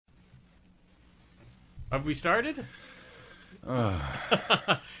Have we started?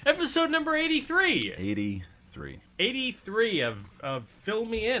 Episode number 83. 83. 83 of Fill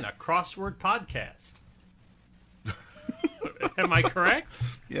Me In, a crossword podcast. Am I correct?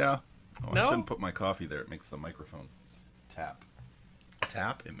 Yeah. Oh, No? I shouldn't put my coffee there. It makes the microphone tap.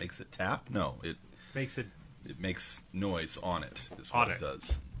 Tap? It makes it tap? No, it Makes it makes noise on it is On what it. it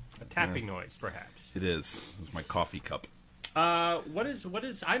does. a tapping noise, perhaps. It is. It was my coffee cup. What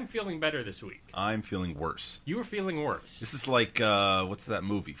is? I'm feeling better this week. I'm feeling worse. You were feeling worse. This is like, what's that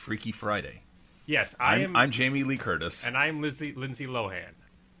movie? Freaky Friday. Yes, I'm Jamie Lee Curtis. and I'm Lindsay Lohan.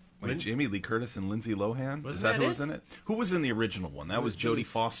 Wait, Jamie Lee Curtis and Lindsay Lohan? Wasn't Is that that who it? was in it? Who was in the original one? That was Jodie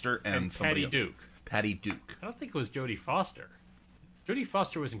Foster and somebody Patty else. Duke. Patty Duke. I don't think it was Jodie Foster. Jodie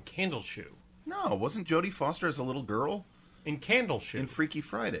Foster was in Candleshoe. No, wasn't Jodie Foster as a little girl In Candleshoe. in Freaky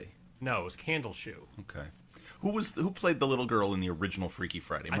Friday? No, it was Candleshoe. Okay. Who played the little girl in the original Freaky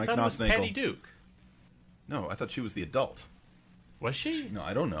Friday? I thought it was Patty Duke. No, I thought she was the adult. Was she? No,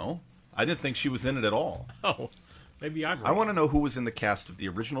 I don't know. I didn't think she was in it at all. Oh, maybe I'm wrong. I want to know who was in the cast of the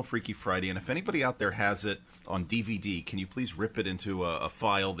original Freaky Friday, and if anybody out there has it on DVD, can you please rip it into a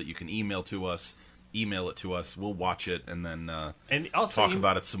file that you can email to us? Email it to us. We'll watch it and then And also talk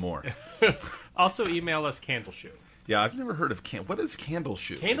about it some more. Also email us Candleshoe. Yeah, I've never heard of what is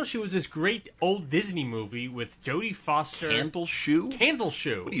Candleshoe? Candleshoe was this great old Disney movie with Jodie Foster. Candleshoe?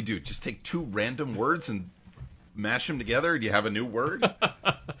 Candleshoe. What do? Just take two random words and mash them together? Do you have a new word?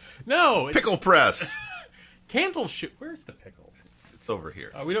 No, it's Pickle press. Candleshoe. Where's the pickle? It's over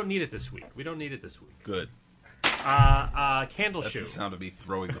here. We don't need it this week. Good. Candleshoe. That's the sound of me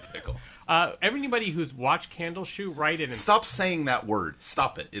throwing the pickle. Everybody who's watched Candleshoe, write in and Stop saying that word.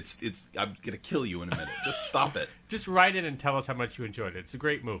 Stop it. It's. I'm gonna kill you in a minute. Just stop it. just write in and tell us how much you enjoyed it. It's a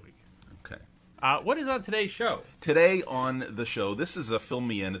great movie. Okay. What is on today's show? Today on the show, this is a Fill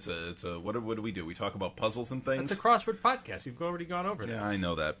Me In. It's a what do we do? We talk about puzzles and things. It's a crossword podcast. We've already gone over this. Yeah, I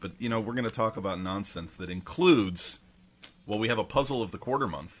know that, but we're going to talk about nonsense that includes. Well, we have a puzzle of the quarter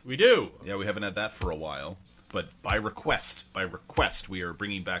month. We do. Yeah, we haven't had that for a while, but by request, we are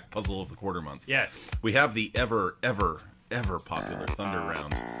bringing back puzzle of the quarter month. Yes. We have the ever popular Thunder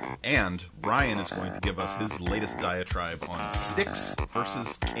Round, and Brian is going to give us his latest diatribe on sticks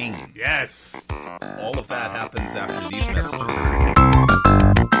versus canes. Yes. All of that happens after these messages.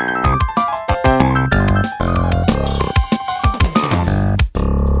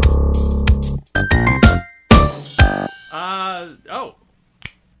 Oh.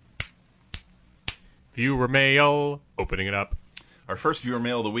 Viewer mail. Opening it up. Our first viewer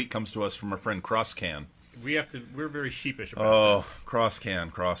mail of the week comes to us from our friend Crosscan. We're very sheepish about Oh,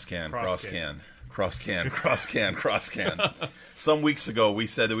 Crosscan. Some weeks ago, we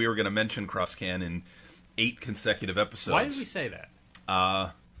said that we were going to mention Crosscan in 8 consecutive episodes. Why did we say that?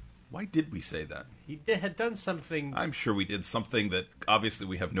 Why did we say that? He had done something. I'm sure we did something that obviously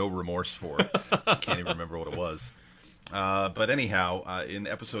we have no remorse for. Can't even remember what it was. But anyhow, in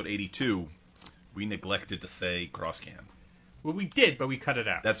episode 82, we neglected to say Crosscan. Well, we did, but we cut it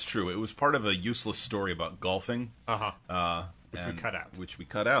out. That's true. It was part of a useless story about golfing. Which we cut out. Which we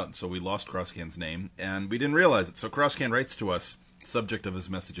cut out, so we lost Crosscan's name, and we didn't realize it. So Crosscan writes to us, subject of his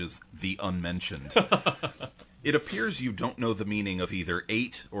messages, the unmentioned. It appears you don't know the meaning of either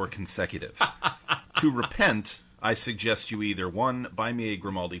 8 or consecutive. To repent, I suggest you either 1, buy me a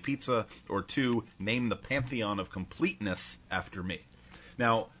Grimaldi pizza, or 2, name the Pantheon of Completeness after me.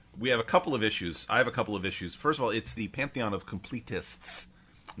 Now, we have a couple of issues. I have a couple of issues. First of all, it's the Pantheon of Completists,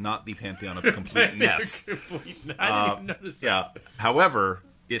 not the Pantheon of Completeness. I didn't even notice that. Yeah. However,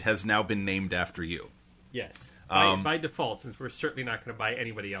 it has now been named after you. Yes. By default, since we're certainly not going to buy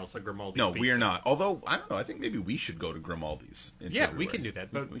anybody else a Grimaldi No, pizza. we are not. Although, I don't know, I think maybe we should go to Grimaldi's. In Yeah, February. we can do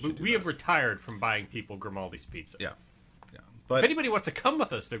that. But should do we that. have retired from buying people Grimaldi's pizza. Yeah. If But anybody wants to come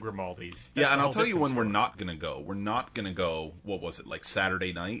with us to Grimaldi's, that's yeah, and a I'll whole tell you different when story. we're not going to go. We're not going to go, what was it, like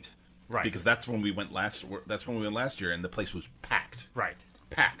Saturday night? Right. Because that's when we went last year, and the place was packed. Right.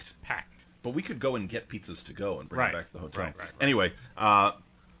 Packed. Packed. But we could go and get pizzas to go and bring Right. them back to the hotel. Right. Anyway,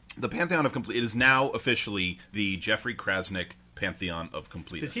 the Pantheon of Complete. It is now officially the Jeffrey Krasnick Pantheon of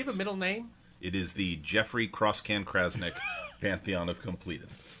Completists. Does he have a middle name? It is the Jeffrey Crosscan Krasnick Pantheon of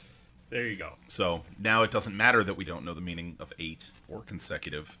Completists. There you go. So now it doesn't matter that we don't know the meaning of 8 or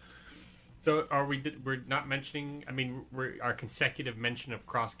consecutive. So we're not mentioning, our consecutive mention of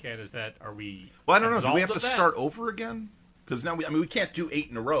Crosscan is that, are we Well, I don't know. Do we have absolved to of that? start over again? Because now we can't do 8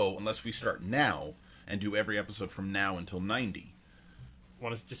 in a row unless we start now and do every episode from now until 90.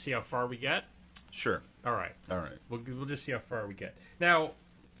 Want us to see how far we get? Sure. All right. We'll just see how far we get. Now,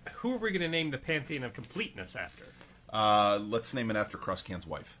 who are we going to name the Pantheon of Completeness after? Let's name it after Crosscan's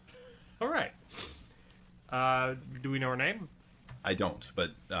wife. All right. Do we know her name? I don't,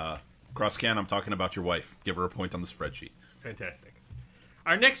 but Crosscan, I'm talking about your wife. Give her a point on the spreadsheet. Fantastic.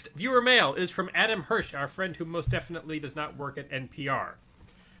 Our next viewer mail is from Adam Hirsch, our friend who most definitely does not work at NPR.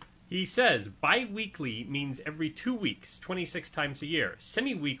 He says, bi-weekly means every 2 weeks, 26 times a year.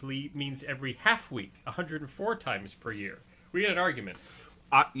 Semi-weekly means every half week, 104 times per year. We had an argument.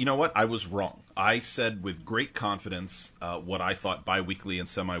 You know what? I was wrong. I said with great confidence what I thought bi-weekly and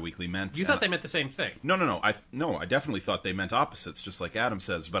semi-weekly meant. You thought they meant the same thing. No. I definitely thought they meant opposites, just like Adam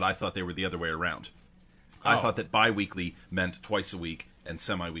says, but I thought they were the other way around. I thought that bi-weekly meant twice a week and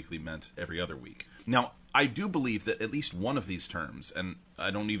semi-weekly meant every other week. Now, I do believe that at least one of these terms, and I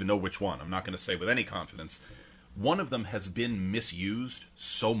don't even know which one, I'm not going to say with any confidence, one of them has been misused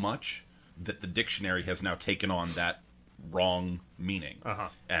so much that the dictionary has now taken on that wrong meaning.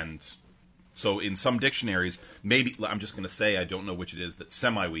 And so in some dictionaries, maybe, I'm just going to say, I don't know which it is, that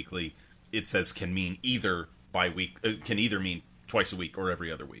semi-weekly, it says can mean either can either mean twice a week or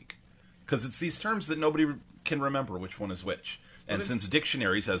every other week. Because it's these terms that nobody can remember which one is which. And since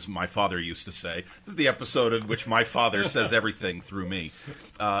dictionaries, as my father used to say, this is the episode in which my father says everything through me.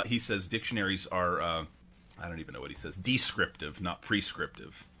 He says dictionaries are, I don't even know what he says, descriptive, not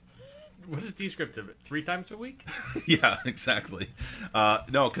prescriptive. What is descriptive? 3 times a week? Yeah, exactly.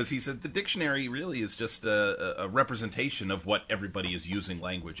 No, because he said the dictionary really is just a representation of what everybody is using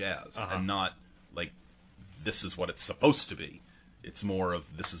language as, and not like this is what it's supposed to be. It's more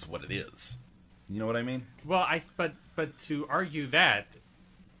of this is what it is. You know what I mean? Well, but to argue that,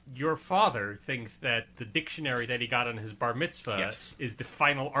 your father thinks that the dictionary that he got on his bar mitzvah is the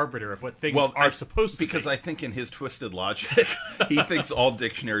final arbiter of what things are supposed to be. Because I think in his twisted logic, he thinks all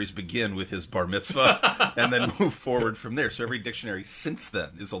dictionaries begin with his bar mitzvah and then move forward from there. So every dictionary since then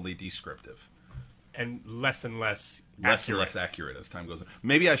is only descriptive. And less accurate as time goes on.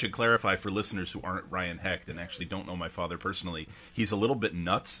 Maybe I should clarify for listeners who aren't Ryan Hecht and actually don't know my father personally. He's a little bit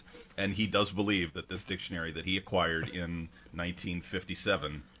nuts, and he does believe that this dictionary that he acquired in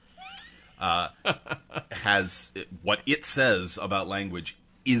 1957 has what it says about language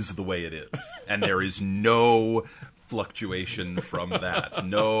is the way it is, and there is no fluctuation from that.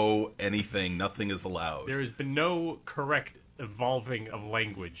 No anything, nothing is allowed. There has been no correct evolving of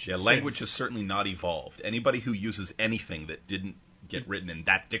language. Yeah, language has certainly not evolved. Anybody who uses anything that didn't get written in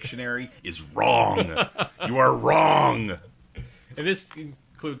that dictionary is wrong. You are wrong. And this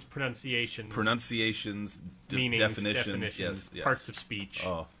includes pronunciations, meanings, definitions, yes, parts of speech,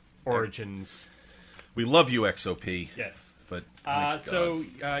 origins. We love you, XOP. Yes. But so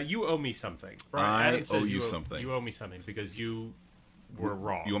you owe me something. Right? I owe you something. You owe me something because you were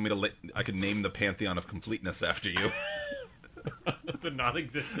wrong. You want me to I could name the Pantheon of Completeness after you. The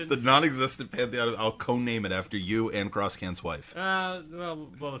non-existent? The non-existent Pantheon. I'll co-name it after you and Crosscan's wife. Well,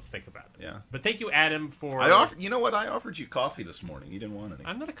 let's think about it. Yeah. But thank you, Adam, for... You know what? I offered you coffee this morning. You didn't want any.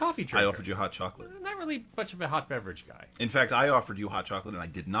 I'm not a coffee drinker. I offered you hot chocolate. I'm not really much of a hot beverage guy. In fact, I offered you hot chocolate, and I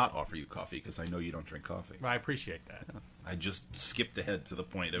did not offer you coffee because I know you don't drink coffee. Well, I appreciate that. Yeah. I just skipped ahead to the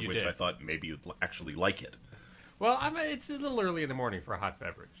point at which I thought maybe you'd actually like it. Well, it's a little early in the morning for a hot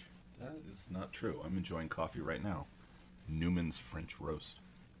beverage. That is not true. I'm enjoying coffee right now. Newman's French Roast.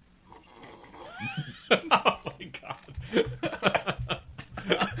 Oh my god.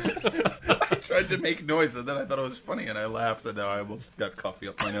 I tried to make noise and then I thought it was funny and I laughed and now I almost got coffee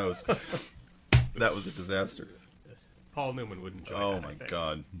up my nose. That was a disaster. Paul Newman wouldn't join. Oh my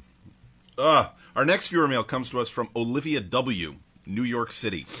god. Our next viewer mail comes to us from Olivia W., New York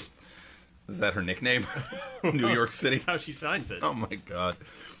City. Is that her nickname? New York City? That's how she signs it. Oh my god.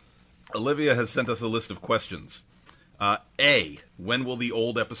 Olivia has sent us a list of questions. A, when will the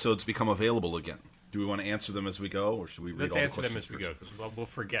old episodes become available again? Do we want to answer them as we go, or should we read all the questions? Let's answer them as we go, because we'll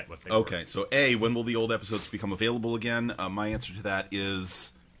forget what they were. Okay, so A, when will the old episodes become available again? My answer to that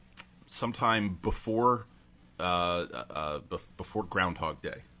is sometime before Groundhog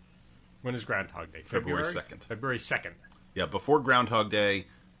Day. When is Groundhog Day? February 2nd. February 2nd. Yeah, before Groundhog Day,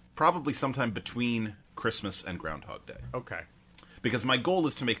 probably sometime between Christmas and Groundhog Day. Okay. Because my goal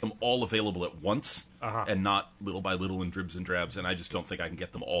is to make them all available at once, and not little by little in dribs and drabs, and I just don't think I can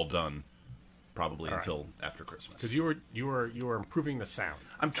get them all done probably until after Christmas. Because you were improving the sound.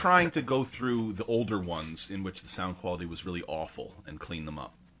 I'm trying to go through the older ones in which the sound quality was really awful and clean them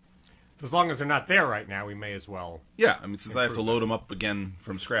up. So as long as they're not there right now, we may as well. Yeah, I mean, since I have to load them up again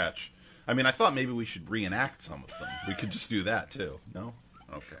from scratch. I mean, I thought maybe we should reenact some of them. We could just do that too. No?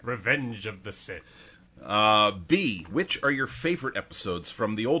 Okay. Revenge of the Sith. B, which are your favorite episodes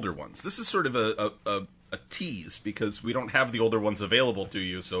from the older ones? This is sort of a tease, because we don't have the older ones available to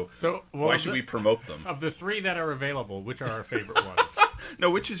you, so why should we promote them? Of the 3 that are available, which are our favorite ones? No,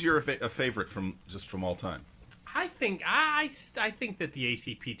 which is your a favorite from all time? I think I think that the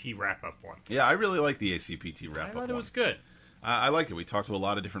ACPT wrap-up one. Yeah, I really like the ACPT wrap-up I thought it one. was good. I like it. We talked to a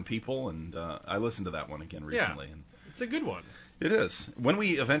lot of different people, and I listened to that one again recently. Yeah, And it's a good one. it is. When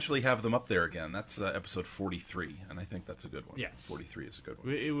we eventually have them up there again, that's episode 43, and I think that's a good one. Yes. 43 is a good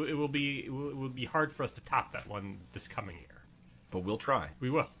one. It will be hard for us to top that one this coming year. But we'll try. We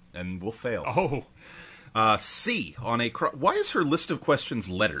will. And we'll fail. Oh. C, on a... Why is her list of questions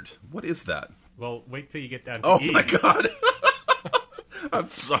lettered? What is that? Well, wait till you get down to Oh, E. my God. I'm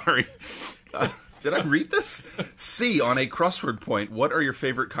sorry. Did I read this? C, on a crossword point, what are your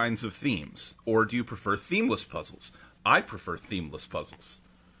favorite kinds of themes? Or do you prefer themeless puzzles? I prefer themeless puzzles.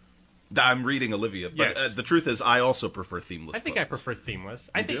 I'm reading Olivia, but Yes. the truth is I also prefer themeless I think puzzles. I prefer themeless.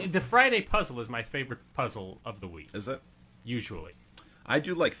 You I think do? the Friday puzzle is my favorite puzzle of the week. Is it? Usually. I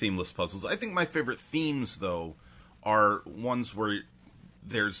do like themeless puzzles. I think my favorite themes, though, are ones where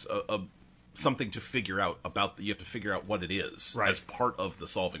there's a something to figure out about. You have to figure out what it is Right. as part of the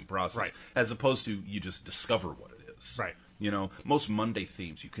solving process, Right. as opposed to you just discover what it is. Right. You know, most Monday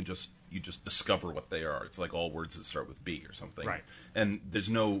themes you just discover what they are. It's like all words that start with B or something. Right. And there's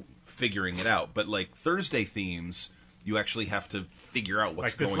no figuring it out. But like Thursday themes, you actually have to figure out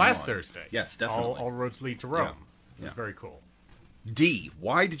what's Like this going on. last Thursday. Yes, definitely. All roads lead to Rome. Yeah. It's very cool. D,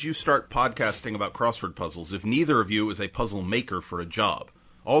 why did you start podcasting about crossword puzzles if neither of you is a puzzle maker for a job?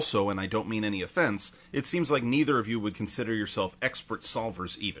 Also, and I don't mean any offense, it seems like neither of you would consider yourself expert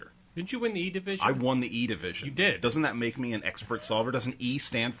solvers either. Didn't you win the E division? I won the E division. You did. Doesn't that make me an expert solver? Doesn't E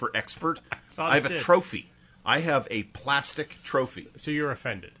stand for expert? thought I have it a did. trophy. I have a plastic trophy. So you're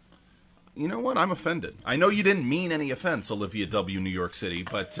offended. You know what? I'm offended. I know you didn't mean any offense, Olivia W., New York City,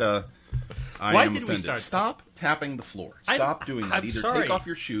 but I Why am did we offended. start- Stop tapping the floor. Stop doing that. I'm Either sorry. take off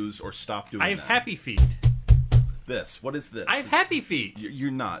your shoes or stop doing I have that. happy feet. This. What is this? I have happy feet.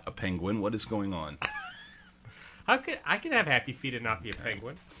 You're not a penguin. What is going on? How could I can have happy feet and not be a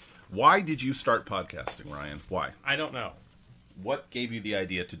penguin? Why did you start podcasting, Ryan? Why? I don't know. What gave you the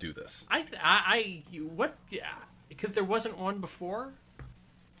idea to do this? What? Yeah, because there wasn't one before.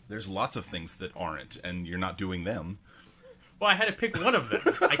 There's lots of things that aren't, and you're not doing them. Well, I had to pick one of them.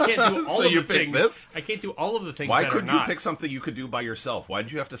 I can't do all So of you the picked things. this? I can't do all of the things. Why that are couldn't you not. pick something you could do by yourself? Why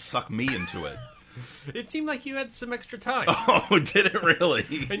did you have to suck me into it? It seemed like you had some extra time, Oh, did it really?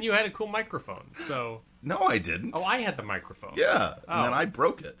 and you had a cool microphone. So, No, I didn't. I had the microphone. Yeah, and Oh. then I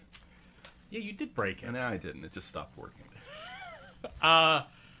broke it. Yeah, you did break it. And then I didn't. It just stopped working.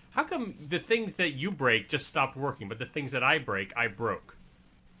 How come the things that you break just stopped working, but the things that I break, I broke?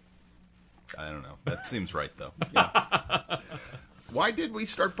 I don't know. That seems right, though. Yeah. Why did we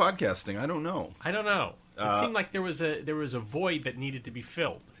start podcasting? I don't know. I don't know. It seemed like there was a void that needed to be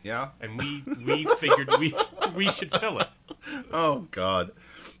filled, Yeah? and we figured we should fill it. Oh, God.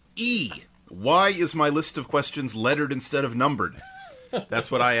 E. Why is my list of questions lettered instead of numbered?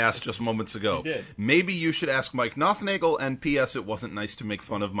 That's what I asked just moments ago. You did. Maybe you should ask Mike Nothnagel, and P.S. It wasn't nice to make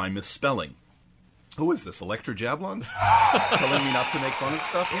fun of my misspelling. Who is this, Electra Jablons? Telling me not to make fun of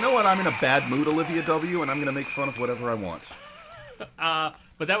stuff? You know what? I'm in a bad mood, Olivia W., and I'm going to make fun of whatever I want.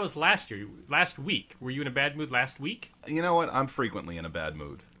 But that was last week. Were you in a bad mood last week? You know what? I'm frequently in a bad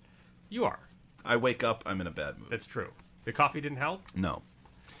mood. You are. I wake up, I'm in a bad mood. That's true. The coffee didn't help. No.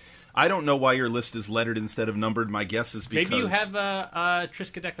 I don't know why your list is lettered instead of numbered. My guess is because... Maybe you have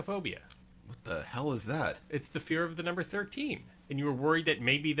triskaidekaphobia. What the hell is that? It's the fear of the number 13, and you were worried that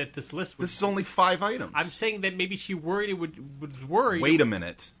maybe that this list was. This is only 5 items. I'm saying that maybe she worried it was worried. Wait a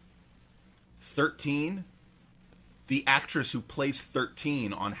minute. 13? The actress who plays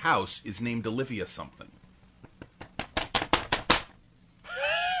 13 on House is named Olivia something.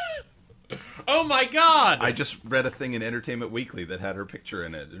 Oh my God! I just read a thing in Entertainment Weekly that had her picture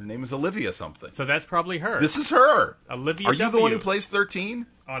in it. Her name is Olivia something. So that's probably her. This is her. Olivia Are you the W. one who plays 13?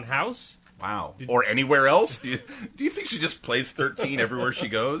 On House. Wow. Or anywhere else? Do you think she just plays 13 everywhere she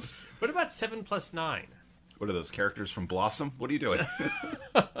goes? What about 7 + 9? What are those characters from Blossom? What are you doing?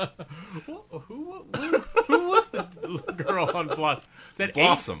 Who was the girl on Blossom? Is that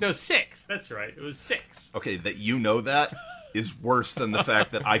Blossom. 8? No, 6. That's right. It was 6. Okay, that you know that is worse than the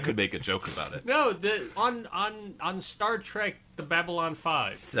fact that I could make a joke about it. No, on Star Trek, the Babylon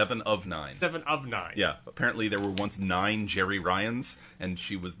 5. 7 of 9. 7 of 9. Yeah, apparently there were once 9 Jerry Ryans, and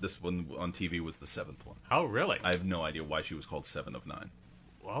this one on TV was the 7th one. Oh, really? I have no idea why she was called 7 of 9,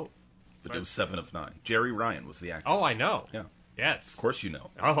 Whoa. but it was 7 of 9. Jerry Ryan was the actor. Oh, I know. Yeah. Yes. Of course you know.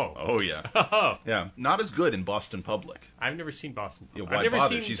 Oh. Oh, yeah. Oh. Yeah, not as good in Boston Public. I've never seen Boston. Yeah, I've why never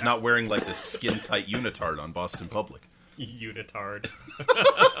bother? seen She's not wearing like this skin-tight unitard on Boston Public. unitard.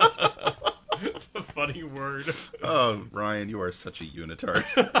 It's a funny word. Oh, Ryan, you are such a unitard.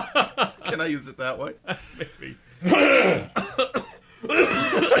 Can I use it that way? Maybe.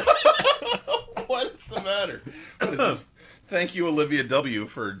 What's the matter? What is this? Thank you, Olivia W.,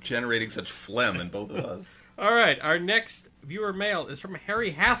 for generating such phlegm in both of us. All right, our next viewer mail is from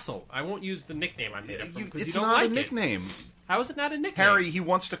Harry Hassel. I won't use the nickname I made up from because you don't like it. It's not a nickname. How is it not a nickname? Harry, he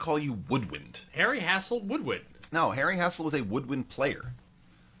wants to call you Woodwind. Harry Hassel Woodwind. No, Harry Hassel is a woodwind player.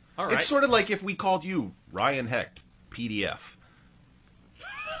 All right. It's sort of like if we called you Ryan Hecht, PDF.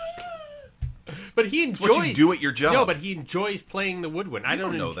 But he enjoys... It's what you do at your job. No, but he enjoys playing the woodwind. I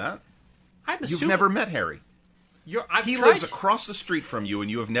don't know that. I'm assuming... You've never met Harry. He lives across the street from you,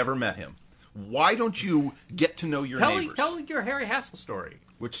 and you have never met him. Why don't you get to know your neighbors? Tell your Harry Hassel story.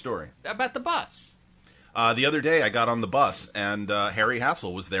 Which story? About the bus. The other day, I got on the bus, and Harry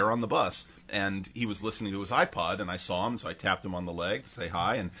Hassel was there on the bus, and he was listening to his iPod, and I saw him, so I tapped him on the leg to say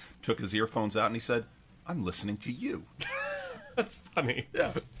hi, and took his earphones out, and he said, "I'm listening to you." That's funny.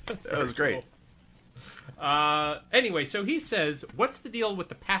 Yeah, that was great. Anyway, so he says, what's the deal with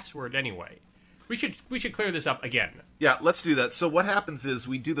the password anyway? We should clear this up again. Yeah, let's do that. So what happens is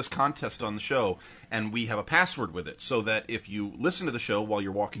we do this contest on the show, and we have a password with it, so that if you listen to the show while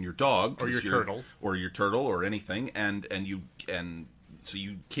you're walking your dog, or your turtle, or anything, and so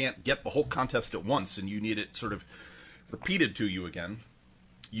you can't get the whole contest at once, and you need it sort of repeated to you again,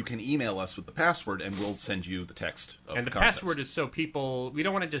 you can email us with the password, and we'll send you the text of and the contest. Password is so we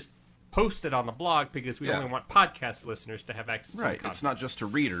don't want to just post it on the blog because we only want podcast listeners to have access to the content. It's not just to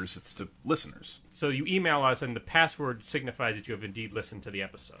readers, it's to listeners. So you email us, and the password signifies that you have indeed listened to the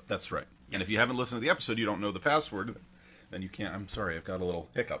episode. That's right. Yes. And if you haven't listened to the episode, you don't know the password, then you can't. I'm sorry, I've got a little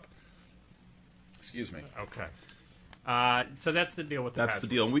hiccup. Excuse me. Okay. So that's the deal with the password. That's the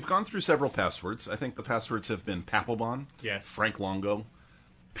deal. And we've gone through several passwords. I think the passwords have been Papelbon, yes, Frank Longo,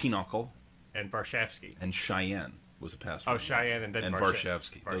 Pinochle, and Varshavsky. And Cheyenne was a password. Oh, Cheyenne and then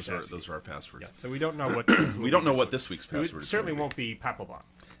Varshavsky. Those are our passwords. Yeah, so we don't know what we don't know what this week's password is. It certainly won't be Papelbon.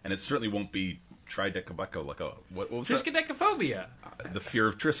 And it certainly won't be Tridecabucco, like what was Triskaidekaphobia. The fear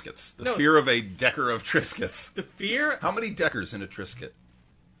of Triscuits. Fear of a decker of Triscuits. The fear... How many deckers in a Triscuit?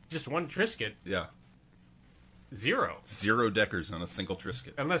 Just one Triscuit. Yeah. 0. 0 deckers on a single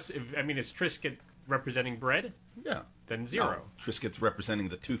Triscuit. Unless, is Triscuit representing bread? Yeah. Then 0. No, Triscuit's representing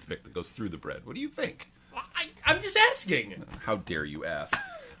the toothpick that goes through the bread. What do you think? I'm just asking. How dare you ask?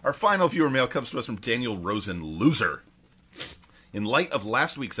 Our final viewer mail comes to us from Daniel Rosen, loser. In light of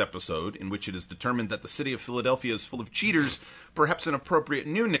last week's episode, in which it is determined that the city of Philadelphia is full of cheaters, perhaps an appropriate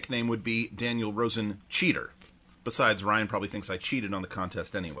new nickname would be Daniel Rosen Cheater. Besides, Ryan probably thinks I cheated on the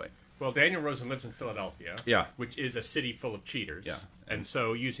contest anyway. Well, Daniel Rosen lives in Philadelphia, yeah, which is a city full of cheaters. Yeah. And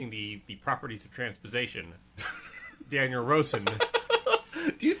so using the properties of transposition, Daniel Rosen...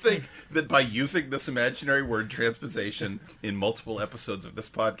 Do you think that by using this imaginary word transposition in multiple episodes of this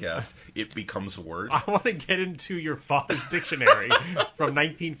podcast, it becomes a word? I want to get into your father's dictionary from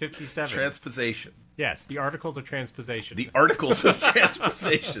 1957. Transposition. Yes, the articles of transposition. The articles of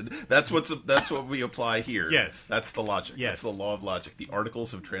transposition. That's what we apply here. Yes. That's the logic. Yes. That's the law of logic. The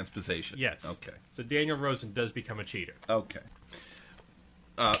articles of transposition. Yes. Okay. So Daniel Rosen does become a cheater. Okay.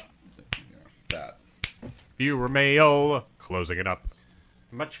 That. Viewer mail. Closing it up.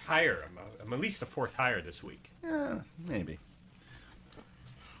 Much higher. I'm at least a 4th higher this week. Yeah, maybe.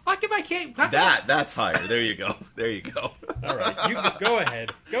 That's higher. There you go. There you go. All right, you go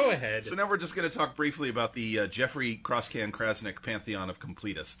ahead. Go ahead. So now we're just going to talk briefly about the Jeffrey Crosscan Krasnick pantheon of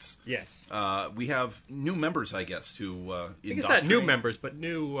completists. Yes. We have new members, I guess, to I think it's not new members, but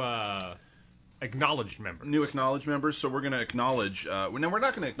new acknowledged members. New acknowledged members. So we're going to acknowledge. Now we're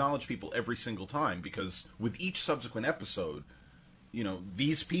not going to acknowledge people every single time because with each subsequent episode,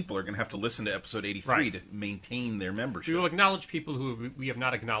 these people are going to have to listen to episode 83 to maintain their membership. We will acknowledge people who we have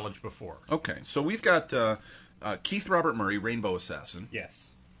not acknowledged before. Okay, so we've got Keith Robert Murray, Rainbow Assassin.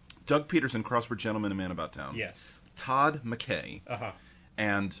 Yes. Doug Peterson, Crossword Gentleman, A Man About Town. Yes. Todd McKay. Uh-huh.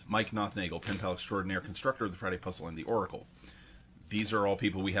 And Mike Nothnagel, Pen Pal Extraordinaire, constructor of the Friday Puzzle and the Oracle. These are all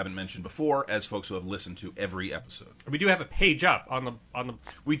people we haven't mentioned before as folks who have listened to every episode. We do have a page up on the...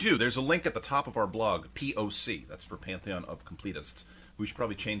 We do. There's a link at the top of our blog, POC. That's for Pantheon of Completists. We should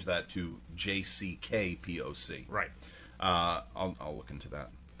probably change that to JCKPOC. Right. I'll look into that.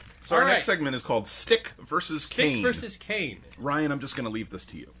 So our next segment is called Stick versus Kane. Stick versus Kane. Ryan, I'm just going to leave this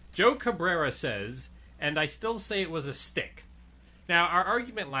to you. Joe Cabrera says, and I still say it was a stick. Now, our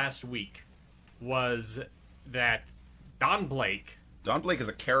argument last week was that Don Blake is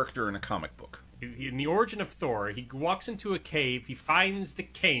a character in a comic book. In the origin of Thor, he walks into a cave, he finds the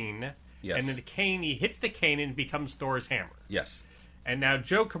cane, yes, and then he hits the cane and it becomes Thor's hammer. Yes. And now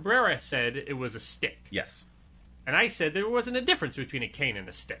Joe Cabrera said it was a stick. Yes. And I said there wasn't a difference between a cane and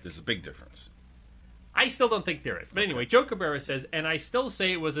a stick. There's a big difference. I still don't think there is. But anyway, Joe Cabrera says, and I still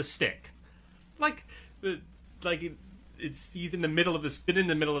say it was a stick. He's in the middle of this, been in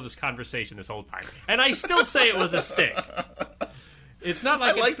the middle of this conversation this whole time. And I still say it was a stick. It's not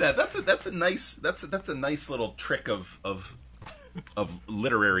like I like that. That's a nice little trick of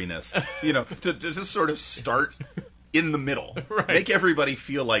literariness. To just sort of start in the middle. Right. Make everybody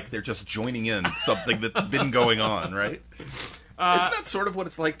feel like they're just joining in something that's been going on, right? Isn't that sort of what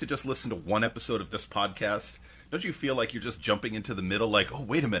it's like to just listen to one episode of this podcast? Don't you feel like you're just jumping into the middle, like, oh,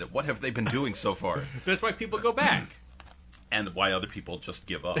 wait a minute, what have they been doing so far? That's why people go back. And why other people just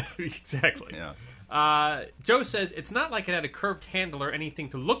give up. Exactly. Yeah. Joe says, it's not like it had a curved handle or anything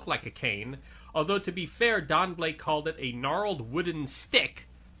to look like a cane, although to be fair, Don Blake called it a gnarled wooden stick,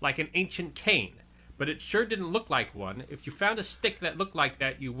 like an ancient cane. But it sure didn't look like one. If you found a stick that looked like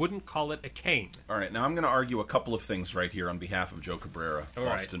that, you wouldn't call it a cane. All right, now I'm going to argue a couple of things right here on behalf of Joe Cabrera,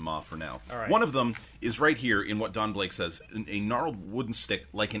 Boston Ma for now. All right. One of them is right here in what Don Blake says, a gnarled wooden stick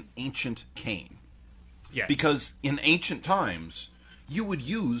like an ancient cane. Yes. Because in ancient times, you would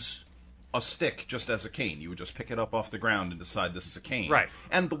use a stick just as a cane. You would just pick it up off the ground and decide this is a cane. Right.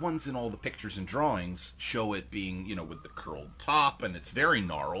 And the ones in all the pictures and drawings show it being, with the curled top, and it's very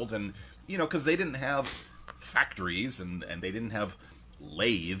gnarled, and because they didn't have factories and they didn't have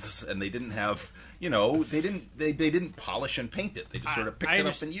lathes and they didn't have, they didn't polish and paint it. They just sort of picked it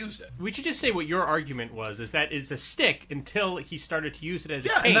up and used it. We should just say what your argument was, is that it's a stick until he started to use it as a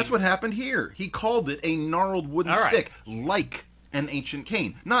cane. Yeah, and that's what happened here. He called it a gnarled wooden stick, like an ancient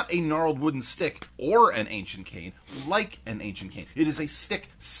cane. Not a gnarled wooden stick or an ancient cane, like an ancient cane. It is a stick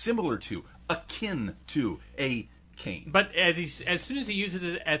similar to, akin to, a cane. But as soon as he uses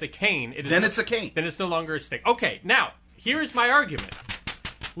it as a cane, it's a cane. Then it's no longer a stick. Okay, now here's my argument.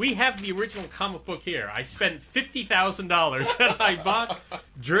 We have the original comic book here. I spent $50,000 and I bought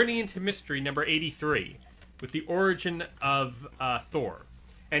Journey into Mystery number 83 with the origin of Thor.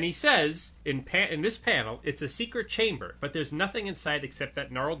 And he says in this panel, it's a secret chamber, but there's nothing inside except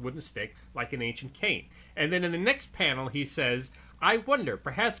that gnarled wooden stick like an ancient cane. And then in the next panel, he says, I wonder,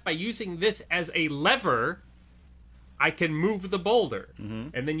 perhaps by using this as a lever, I can move the boulder.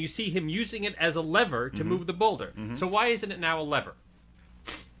 Mm-hmm. And then you see him using it as a lever to move the boulder. Mm-hmm. So why isn't it now a lever?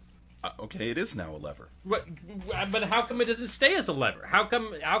 Okay, it is now a lever. But how come it doesn't stay as a lever? How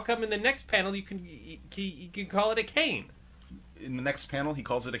come in the next panel you can call it a cane? In the next panel, he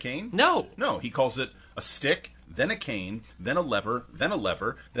calls it a cane? No. No, he calls it a stick, then a cane, then a lever, then a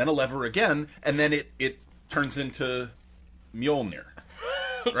lever, then a lever again, and then it turns into Mjolnir.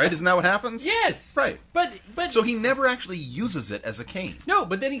 Right? Isn't that what happens? Yes. Right. But so he never actually uses it as a cane. No,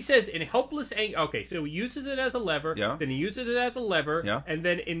 but then he says in helpless anger. Okay, so he uses it as a lever. Yeah. Then he uses it as a lever. Yeah. And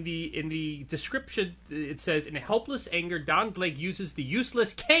then in the description it says in helpless anger, Don Blake uses the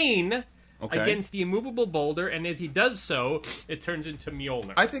useless cane against the immovable boulder, and as he does so, it turns into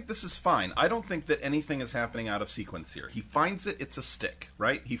Mjolnir. I think this is fine. I don't think that anything is happening out of sequence here. He finds it, it's a stick,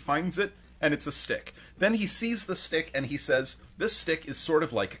 right? He finds it, and it's a stick. Then he sees the stick, and he says, this stick is sort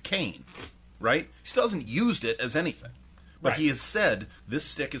of like a cane, right? He still hasn't used it as anything. But he has said, this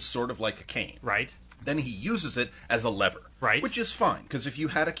stick is sort of like a cane. Right. Then he uses it as a lever. Right. Which is fine, because if you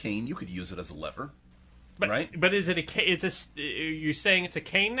had a cane, you could use it as a lever. But, right? But is it a cane? You're saying it's a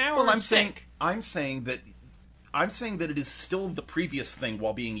cane now, well, or a stick? I'm saying that it is still the previous thing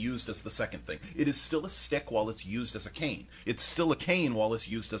while being used as the second thing. It is still a stick while it's used as a cane. It's still a cane while it's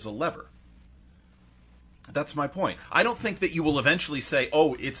used as a lever. That's my point. I don't think that you will eventually say,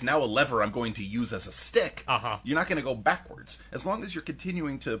 oh, it's now a lever I'm going to use as a stick. Uh-huh. You're not going to go backwards. As long as you're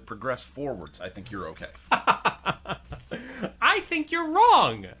continuing to progress forwards, I think you're okay. I think you're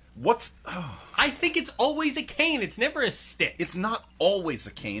wrong. I think it's always a cane. It's never a stick. It's not always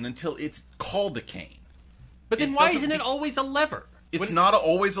a cane until it's called a cane. But then why isn't it always a lever? It's not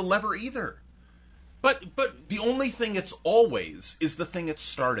always a lever either. But the only thing it's always is the thing it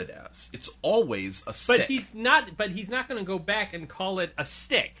started as. It's always a stick. But he's not going to go back and call it a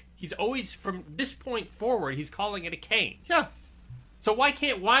stick. He's always, from this point forward, he's calling it a cane. Yeah. So why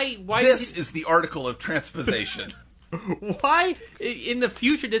this is the article of transposition. Why in the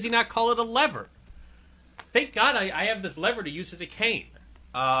future does he not call it a lever? Thank God I have this lever to use as a cane.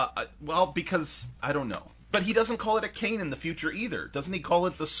 Well, because I don't know. But he doesn't call it a cane in the future either. Doesn't he call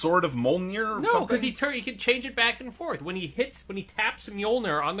it the Sword of Mjolnir or no, something? because he can change it back and forth. When he taps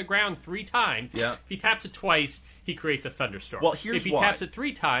Mjolnir on the ground 3 times, if he taps it twice, he creates a thunderstorm. Well, here's if he why. taps it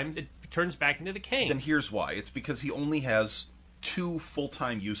 3 times, it turns back into the cane. Then here's why. It's because he only has 2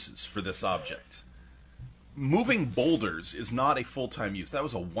 full-time uses for this object. moving boulders is not a full-time use. That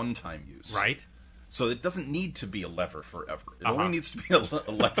was a one-time use. Right. So it doesn't need to be a lever forever. It only needs to be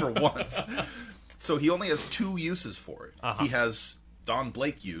a lever once. So he only has 2 uses for it. He has Don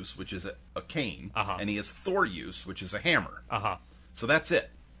Blake use, which is a cane, and he has Thor use, which is a hammer. So that's it.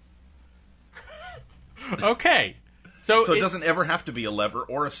 Okay. So it doesn't ever have to be a lever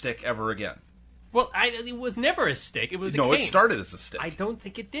or a stick ever again. Well, it was never a stick. It was a cane. No, it started as a stick. I don't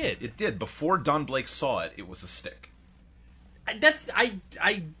think it did. It did. Before Don Blake saw it, it was a stick.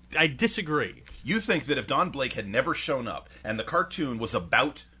 I disagree. You think that if Don Blake had never shown up and the cartoon was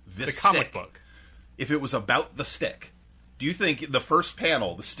about this The comic stick, book. if it was about the stick, do you think the first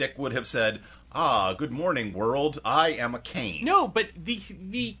panel, the stick would have said, good morning, world, I am a cane? No, but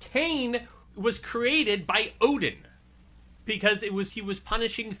the cane was created by Odin because he was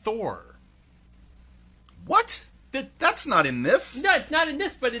punishing Thor. What? That's not in this. No, it's not in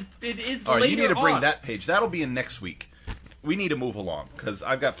this, but it is All right, later you need to bring on. that page. That'll be in next week. We need to move along because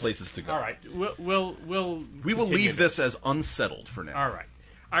I've got places to go. All right, we will leave this as unsettled for now. All right.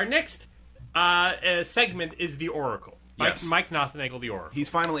 Our next segment is the Oracle. Yes. Mike Nothnagel, the Oracle. He's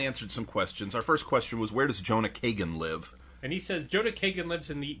finally answered some questions. Our first question was, where does Jonah Kagan live? And he says, Jonah Kagan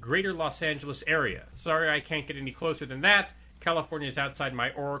lives in the greater Los Angeles area. Sorry, I can't get any closer than that. California is outside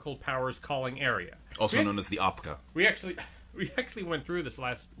my Oracle Powers calling area. Also known as the OPCA. We actually went through this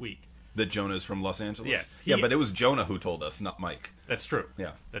last week. That Jonah is from Los Angeles? Yes. Yeah, but it was Jonah who told us, not Mike. That's true.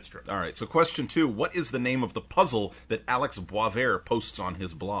 Yeah. That's true. All right, so question 2. What is the name of the puzzle that Alex Boisvert posts on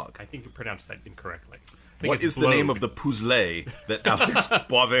his blog? I think you pronounced that incorrectly. What is the name of the puzzle that Alex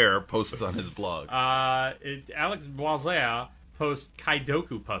Boisvert posts on his blog? Alex Boisvert posts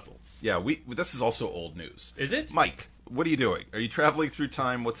Kaidoku puzzles. Yeah, this is also old news. Is it? Mike, what are you doing? Are you traveling through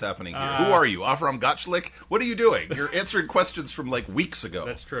time? What's happening here? Who are you? Avram Gotchlik? What are you doing? You're answering questions from like weeks ago.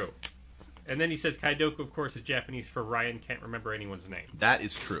 That's true. And then he says Kaidoku, of course, is Japanese for Ryan can't remember anyone's name. That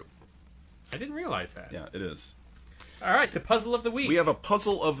is true. I didn't realize that. Yeah, it is. All right, the puzzle of the week. We have a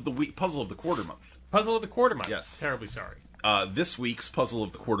puzzle of the week, puzzle of the quarter month. Puzzle of the quarter month. Yes. Terribly sorry. This week's puzzle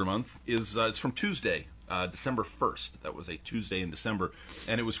of the quarter month is it's from Tuesday, December 1st. That was a Tuesday in December.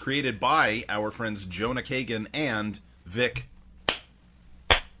 And it was created by our friends Jonah Kagan and Vic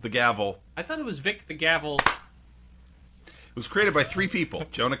the Gavel. I thought it was Vic the Gavel. It was created by 3 people.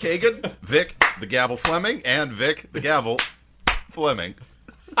 Jonah Kagan, Vic the Gavel Fleming, and Vic the Gavel Fleming.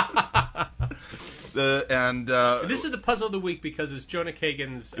 This is the puzzle of the week because it's Jonah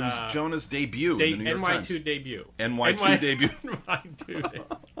Kagan's... It was Jonah's debut in the New York Times. NY2 debut. NY2 debut.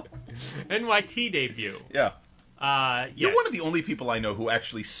 NYT debut. Yeah. Yes. You're one of the only people I know who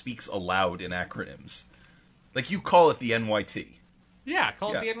actually speaks aloud in acronyms. Like, you call it the NYT. Yeah,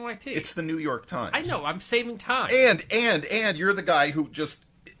 call it the NYT. It's the New York Times. I know, I'm saving time. And you're the guy who just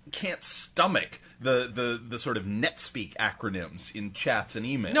can't stomach the sort of NetSpeak acronyms in chats and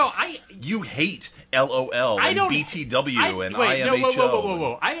emails. No, You hate LOL and BTW and IMHO.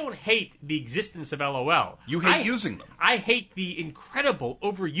 Whoa. I don't hate the existence of LOL. You hate using them. I hate the incredible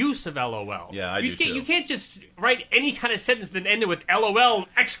overuse of LOL. Yeah, I do too. You can't just write any kind of sentence and end it with LOL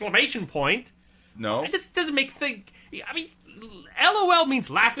exclamation point. No. It just doesn't make I mean, LOL means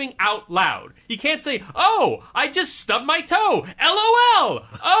laughing out loud. You can't say, oh, I just stubbed my toe. LOL.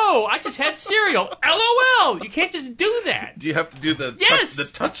 Oh, I just had cereal. LOL. You can't just do that. Do you have to do the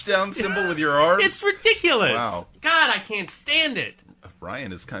Yes! touchdown symbol with your arms? It's ridiculous. Wow. God, I can't stand it.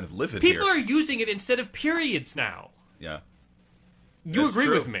 Ryan is kind of livid People here. are using it instead of periods now. Yeah. You That's agree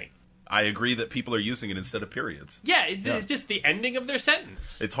true. with me? I agree that people are using it instead of periods. Yeah, it's just the ending of their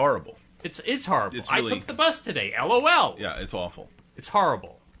sentence. It's horrible. It's horrible. It's really- I took the bus today. LOL. Yeah, it's awful. It's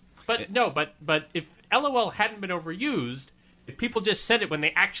horrible. But if LOL hadn't been overused, if people just said it when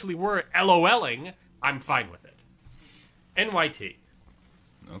they actually were LOLing, I'm fine with it. NYT.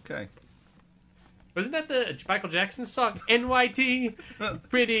 Okay. Wasn't that the Michael Jackson song? NYT?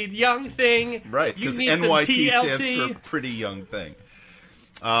 Pretty young thing. Right, You because need some NYT TLC. stands for pretty young thing.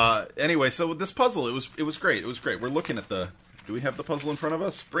 Anyway, so with this puzzle, it was great. It was great. We're looking at the... Do we have the puzzle in front of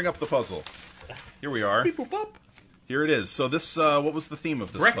us? Bring up the puzzle. Here we are. Beep, boop, boop. Here it is. So this, what was the theme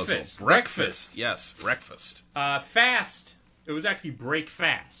of this Breakfast. puzzle? Breakfast. Yes, breakfast. Fast. It was actually break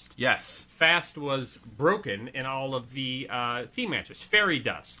fast. Yes. Fast was broken in all of the theme answers. Fairy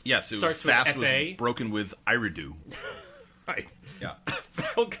dust. Yes, it was Starts fast with FA. was broken with Iridu. Right. Yeah.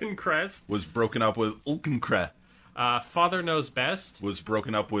 Falcon Crest. Was broken up with Ulkenkre. Father Knows Best. Was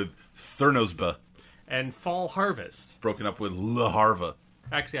broken up with Thurnosba. And Fall Harvest. Broken up with Laharva.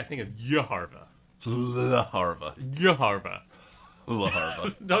 Actually, I think it's Yaharva. Laharva. Yaharva.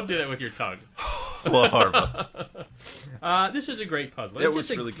 Laharva. Don't do that with your tongue. Laharva. This was a great puzzle. It was was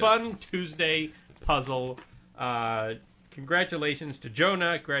just really a good. fun Tuesday puzzle. Congratulations to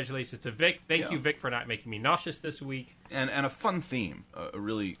Jonah. Congratulations to Vic. Thank you, Vic, for not making me nauseous this week. And a fun theme.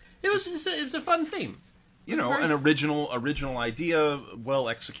 Really... It was a fun theme. You know, an original idea, well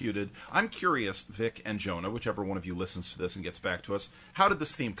executed. I'm curious, Vic and Jonah, whichever one of you listens to this and gets back to us, how did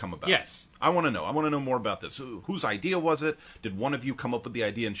this theme come about? Yes. I want to know. I want to know more about this. Whose idea was it? Did one of you come up with the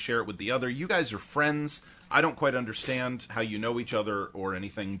idea and share it with the other? You guys are friends. I don't quite understand how you know each other or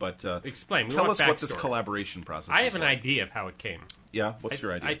anything, but explain. Tell us what this collaboration process is. I have an idea of how it came. Yeah? What's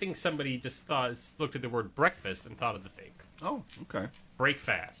your idea? I think somebody just looked at the word breakfast and thought of the thing. Oh, okay. Break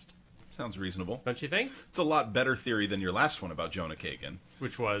fast. Sounds reasonable. Don't you think? It's a lot better theory than your last one about Jonah Kagan.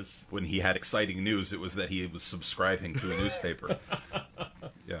 Which was? When he had exciting news, it was that he was subscribing to a newspaper.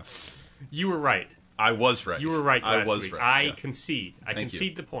 Yeah. You were right. I was right. You were right last week. Right. I concede. I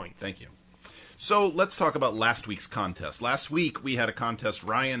concede the point. Thank you. So let's talk about last week's contest. Last week we had a contest.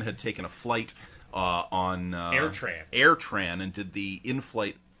 Ryan had taken a flight on AirTran and did the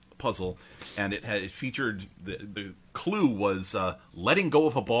in-flight puzzle, and it featured the clue was letting go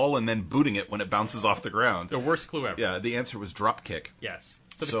of a ball and then booting it when it bounces off the ground. The worst clue ever. Yeah, the answer was drop kick. Yes.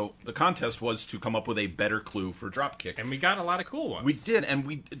 So the contest was to come up with a better clue for drop kick. And we got a lot of cool ones. We did, and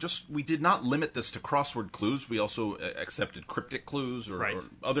we did not limit this to crossword clues. We also accepted cryptic clues or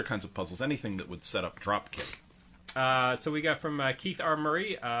other kinds of puzzles, anything that would set up drop kick. So we got from Keith R.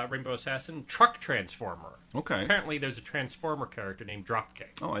 Murray, Rainbow Assassin, Truck Transformer. Okay. Apparently there's a Transformer character named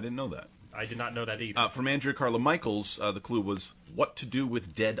Dropkick. Oh, I didn't know that. I did not know that either. From Andrea Carla Michaels, the clue was what to do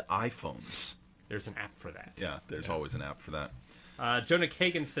with dead iPhones. There's an app for that. Yeah, there's always an app for that. Jonah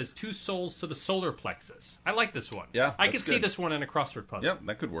Kagan says 2 souls to the solar plexus. I like this one. Yeah, I could see this one in a crossword puzzle. Yep,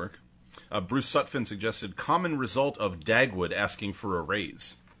 that could work. Bruce Sutphin suggested common result of Dagwood asking for a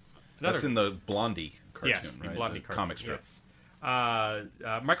raise. That's in the Blondie cartoon, yes, right? The Blondie cartoon. Comic strip. Yes.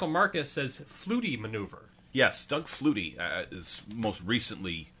 Michael Marcus says Flutie maneuver. Yes, Doug Flutie is most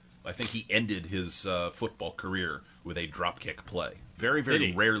recently, I think he ended his football career with a dropkick play. Very,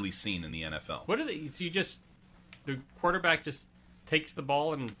 very rarely seen in the NFL. What are they? So the quarterback just takes the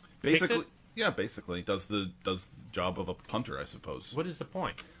ball and basically, kicks it? Yeah, basically does the job of a punter, I suppose. What is the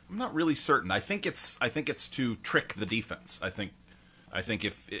point? I'm not really certain. I think it's to trick the defense. I think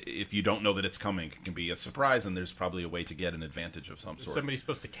if you don't know that it's coming, it can be a surprise, and there's probably a way to get an advantage of some sort. Is somebody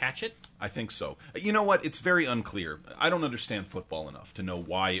supposed to catch it? I think so. You know what? It's very unclear. I don't understand football enough to know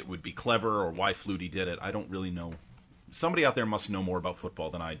why it would be clever or why Flutie did it. I don't really know. Somebody out there must know more about football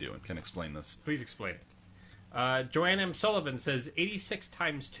than I do and can explain this. Please explain it. Joanne M. Sullivan says 86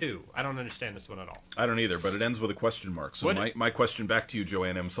 times 2. I don't understand this one at all. I don't either, but it ends with a question mark. So my question back to you,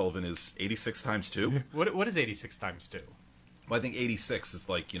 Joanne M. Sullivan, is 86 times 2? What is 86 times 2? Well, I think 86 is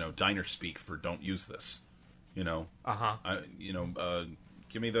like, diner speak for don't use this. Uh-huh.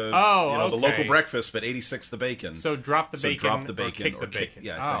 Give me the the local breakfast, but 86 the bacon. So drop the bacon, drop the bacon or kick the bacon.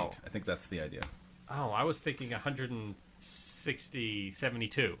 Yeah, I think that's the idea. Oh, I was thinking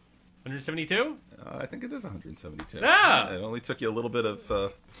 172. 172? I think it is 172. Ah! It only took you a little bit of...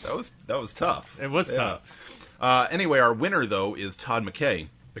 that was tough. It was tough. Anyway, our winner, though, is Todd McKay.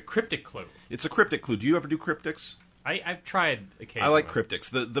 The cryptic clue. It's a cryptic clue. Do you ever do cryptics? I've tried occasionally. I like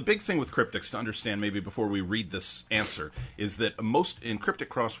cryptics. The big thing with cryptics, to understand maybe before we read this answer, is that in cryptic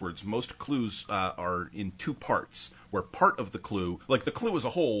crosswords, most clues are in 2 parts, where part of the clue, like the clue as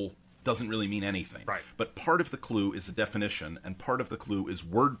a whole, doesn't really mean anything. Right. But part of the clue is a definition, and part of the clue is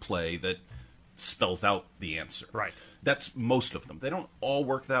wordplay that spells out the answer. Right. That's most of them. They don't all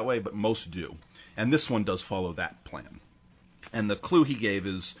work that way, but most do. And this one does follow that plan. And the clue he gave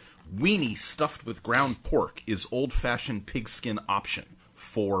is, weenie stuffed with ground pork is old-fashioned pigskin option,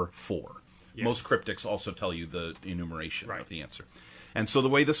 4-4. Yes. Most cryptics also tell you the enumeration of the answer. And so the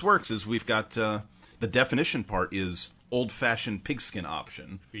way this works is we've got the definition part is old-fashioned pigskin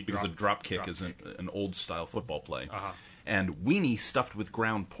option, because a drop kick is an old-style football play. Uh-huh. And weenie stuffed with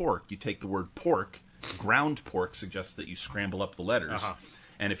ground pork, you take the word pork, ground pork suggests that you scramble up the letters. Uh-huh.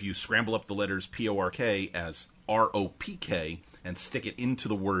 And if you scramble up the letters P-O-R-K as R-O-P-K and stick it into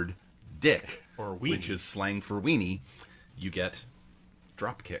the word dick, or weenie, which is slang for weenie, you get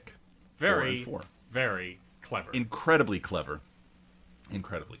drop kick. Very, 4 and 4. Very clever. Incredibly clever.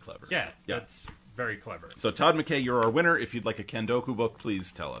 Incredibly clever. Yeah, that's very clever. So, Todd McKay, you're our winner. If you'd like a Kendoku book,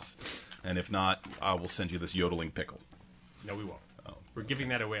 please tell us. And if not, we'll send you this yodeling pickle. No, we won't. Oh. We're giving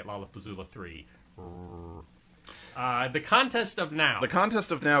that away at Lollapuzzoola 3. The contest of now. The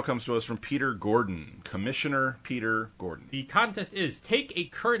contest of now comes to us from Peter Gordon. Commissioner Peter Gordon. The contest is, take a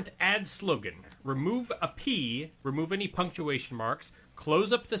current ad slogan, remove a P, remove any punctuation marks,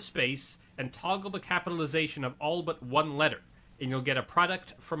 close up the space, and toggle the capitalization of all but one letter, and you'll get a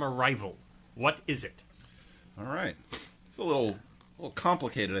product from a rival. What is it? All right. It's a little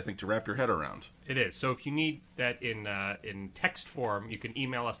complicated, I think, to wrap your head around. It is. So if you need that in text form, you can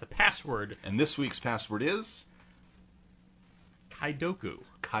email us the password. And this week's password is... Kaidoku.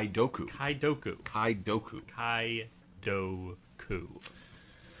 Kaidoku. Kaidoku. Kaidoku. Kaidoku.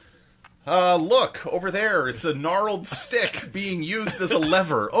 Look, over there, it's a gnarled stick being used as a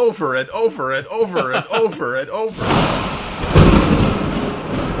lever over and over and over and over and over.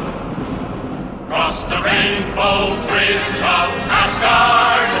 Cross the rainbow bridge of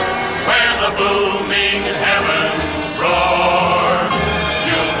Asgard, where the booming heavens roar.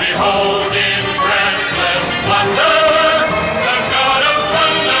 You'll behold in breathless wonder the god of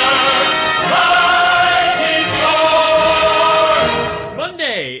thunder, mighty Thor.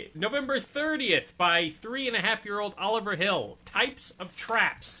 Monday, November 30th, by 3.5-year-old Oliver Hill. Types of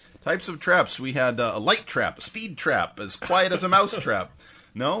traps. Types of traps. We had a light trap, a speed trap, as quiet as a mouse trap.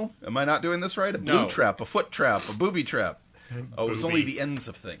 No? Am I not doing this right? A blue trap, a foot trap, a booby trap. Oh, it was only the ends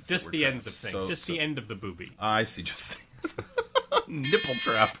of things. Just the ends of things. So, just the end of the booby. I see. Just the nipple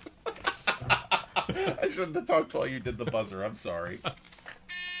trap. I shouldn't have talked while you did the buzzer. I'm sorry.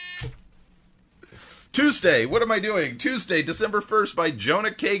 Tuesday. What am I doing? Tuesday, December 1st by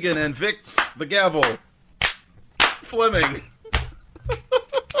Jonah Kagan and Vic the Gavel Fleming.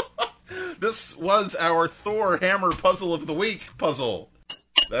 This was our Thor Hammer Puzzle of the Week puzzle.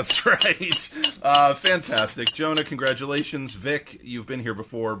 That's right. Fantastic. Jonah, congratulations. Vic, you've been here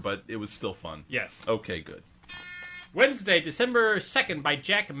before, but it was still fun. Yes. Okay, good. Wednesday, December 2nd, by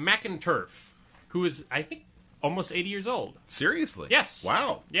Jack McInturf, who is, I think, almost 80 years old. Seriously? Yes.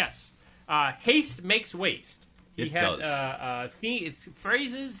 Wow. Yes. Haste makes waste. He It had does. it's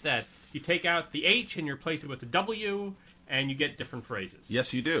phrases that you take out the H and you replace it with the W, and you get different phrases.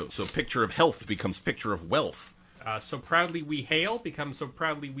 Yes, you do. So picture of health becomes picture of wealth. So proudly we hail becomes so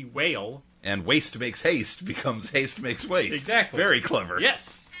proudly we wail. And waste makes haste becomes haste makes waste. Exactly. Very clever.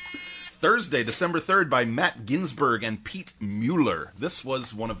 Yes. Thursday, December 3rd by Matt Ginsberg and Pete Mueller. This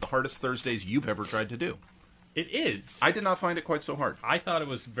was one of the hardest Thursdays you've ever tried to do. It is. I did not find it quite so hard. I thought it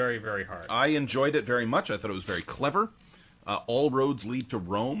was very, very hard. I enjoyed it very much. I thought it was very clever. All roads lead to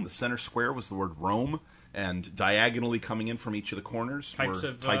Rome. The center square was the word Rome. And diagonally coming in from each of the corners were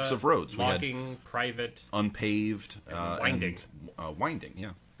types of roads. Logging, private, unpaved, winding. And, winding,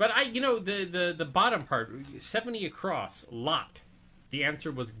 yeah. But the bottom part, 70 across, lot. The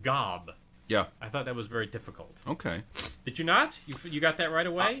answer was gob. Yeah. I thought that was very difficult. Okay. Did you not? You got that right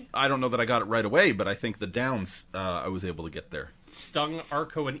away? I don't know that I got it right away, but I think the downs, I was able to get there. Stung,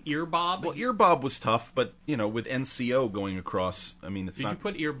 Arco, and earbob? Well, earbob was tough, but, with NCO going across, I mean, it's Did not... you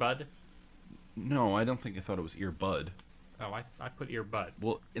put earbud? No, I don't think I thought it was earbud. Oh, I put earbud.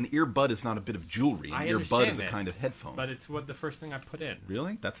 Well, an earbud is not a bit of jewelry. An earbud is a kind of headphone. But it's the first thing I put in.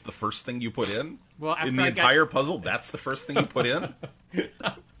 Really? That's the first thing you put in? Well, after in the entire puzzle, that's the first thing you put in?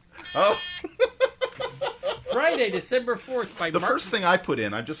 Oh. Friday, December 4th by The first thing I put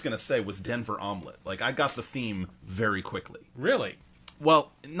in, I'm just going to say, was Denver omelet. Like, I got the theme very quickly. Really?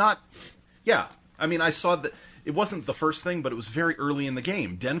 Well, not... Yeah. I mean, I saw that... It wasn't the first thing, but it was very early in the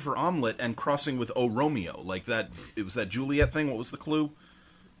game. Denver omelet and crossing with O Romeo. Like that, it was that Juliet thing. What was the clue?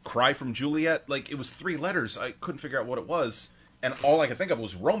 Cry from Juliet? Like, it was 3 letters. I couldn't figure out what it was. And all I could think of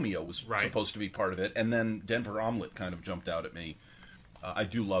was Romeo was supposed to be part of it. And then Denver omelet kind of jumped out at me. I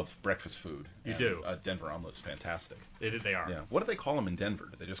do love breakfast food. You do? Denver omelet's fantastic. They are. Yeah. What do they call them in Denver?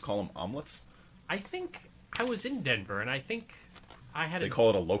 Do they just call them omelets? I think I was in Denver, and I think I had They call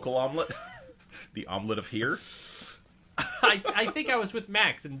it a local omelet? The omelet of here? I think I was with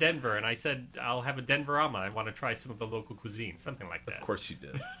Max in Denver, and I said, I'll have a Denver omelet. I want to try some of the local cuisine. Something like that. Of course you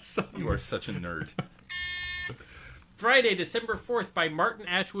did. You are such a nerd. Friday, December 4th by Martin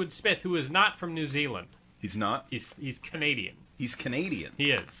Ashwood Smith, who is not from New Zealand. He's not? He's Canadian. He's Canadian?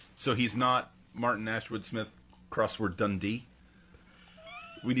 He is. So he's not Martin Ashwood Smith crossword Dundee?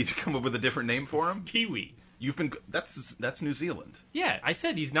 We need to come up with a different name for him? Kiwi. That's New Zealand. Yeah, I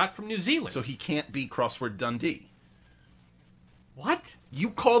said he's not from New Zealand. So he can't be crossword Dundee. What?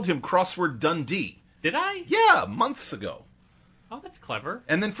 You called him crossword Dundee. Did I? Yeah, months ago. Oh, that's clever.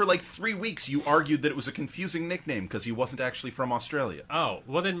 And then for like 3 weeks you argued that it was a confusing nickname because he wasn't actually from Australia. Oh,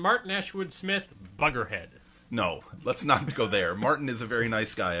 well then Martin Ashwood Smith, Buggerhead. No, let's not go there. Martin is a very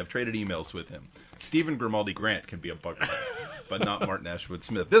nice guy. I've traded emails with him. Stephen Grimaldi Grant can be a buggerhead, but not Martin Ashwood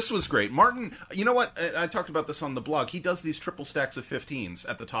Smith. This was great. Martin, you know what? I talked about this on the blog. He does these triple stacks of 15s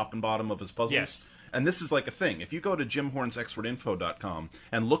at the top and bottom of his puzzles. Yes. And this is like a thing. If you go to jimhornsexpertinfo.com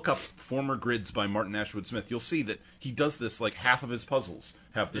and look up former grids by Martin Ashwood Smith, you'll see that he does this like half of his puzzles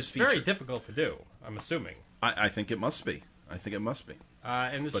have this feature. It's very difficult to do, I'm assuming. I think it must be. I think it must be.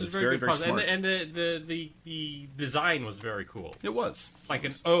 And this But is it's very, very, good very puzzle. smart. And the design was very cool. It was. Like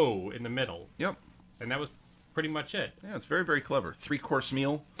an O in the middle. Yep. And that was pretty much it. Yeah, it's very, very clever. 3-course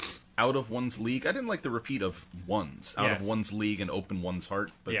meal, out of one's league. I didn't like the repeat of one's. Out of Yes. one's league and open one's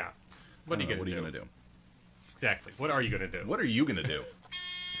heart. But Yeah. What are you going to do? What are you going to do? Exactly. What are you going to do? What are you going to do?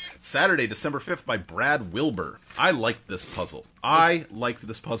 Saturday, December 5th by Brad Wilbur. I liked this puzzle. I liked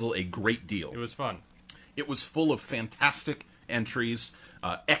this puzzle a great deal. It was fun. It was full of fantastic entries.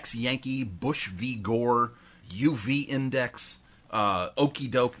 Ex-Yankee, Bush v. Gore, UV Index, Okey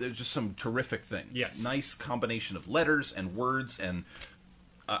Doke. There's just some terrific things. Yes. Nice combination of letters and words, and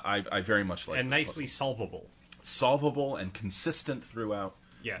I very much like it. And this nicely puzzle. solvable. Solvable and consistent throughout.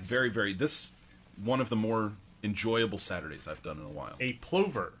 Yes. Very, very... This, one of the more enjoyable Saturdays I've done in a while. A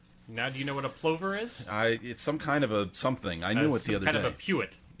plover. Now, do you know what a plover is? It's some kind of a something. I knew it the other day. Kind of a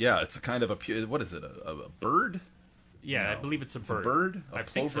pewit. Yeah, it's a kind of a... What is it? A bird? Yeah, I No. believe it's a bird. A bird? A I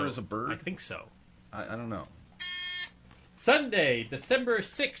think plover so. is a bird? I think so. I don't know. Sunday, December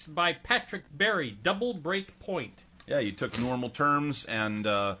 6th by Patrick Berry, Double Break Point. Yeah, you took normal terms and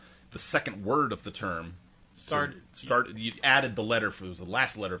the second word of the term. You added the letter. It was the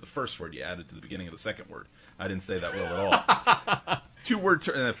last letter of the first word. You added to the beginning of the second word. I didn't say that well at all. 2-word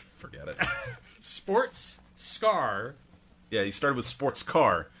term. Forget it. Sports Scar. Yeah, you started with sports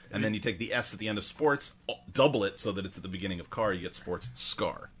car, and then you take the S at the end of sports, double it so that it's at the beginning of car. You get sports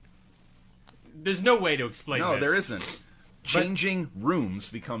scar. There's no way to explain No, this. there isn't. Changing rooms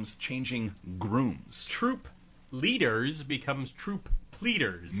becomes changing grooms. Troop leaders becomes troop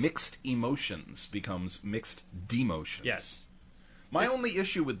pleaders. Mixed emotions becomes mixed demotions. Yes. My only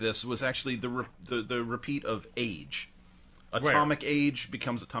issue with this was actually the repeat of age. Where? Atomic age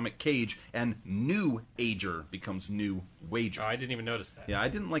becomes atomic cage, and new ager becomes new wager. Oh, I didn't even notice that. Yeah, I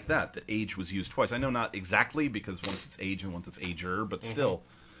didn't like that age was used twice. I know not exactly, because once it's age and once it's ager, but still,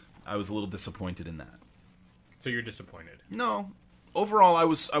 I was a little disappointed in that. So you're disappointed. No. Overall, I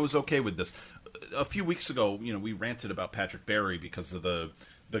was okay with this. A few weeks ago, we ranted about Patrick Berry because of the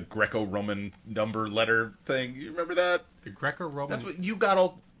Greco-Roman number letter thing. You remember that? The Greco-Roman... That's what you got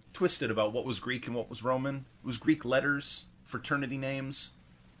all twisted about what was Greek and what was Roman. It was Greek letters, fraternity names.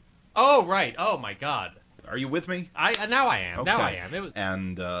 Oh, right. Oh, my God. Are you with me? Now I am. Okay. Now I am. It was...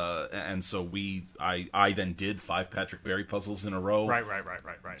 And so I then did 5 Patrick Berry puzzles in a row. Right.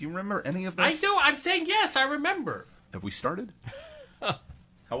 Do you remember any of this? I do. I'm saying yes, I remember. Have we started?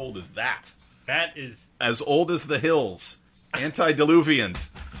 How old is that? That is... As old as the hills. Antediluvian.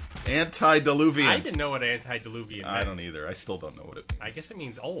 Antediluvian. I didn't know what antediluvian meant. I don't either. I still don't know what it means. I guess it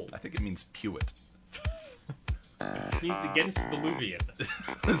means old. I think it means Pewit. It means against diluvian.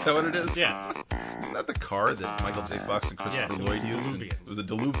 Is that what it is? Yes. Isn't that the car that Michael J. Fox and Christopher Yes, it Lloyd was a used? diluvian. It was a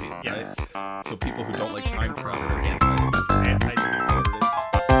diluvian, Yes. right? So people who don't like time travel are anti-diluvian. Antediluvian.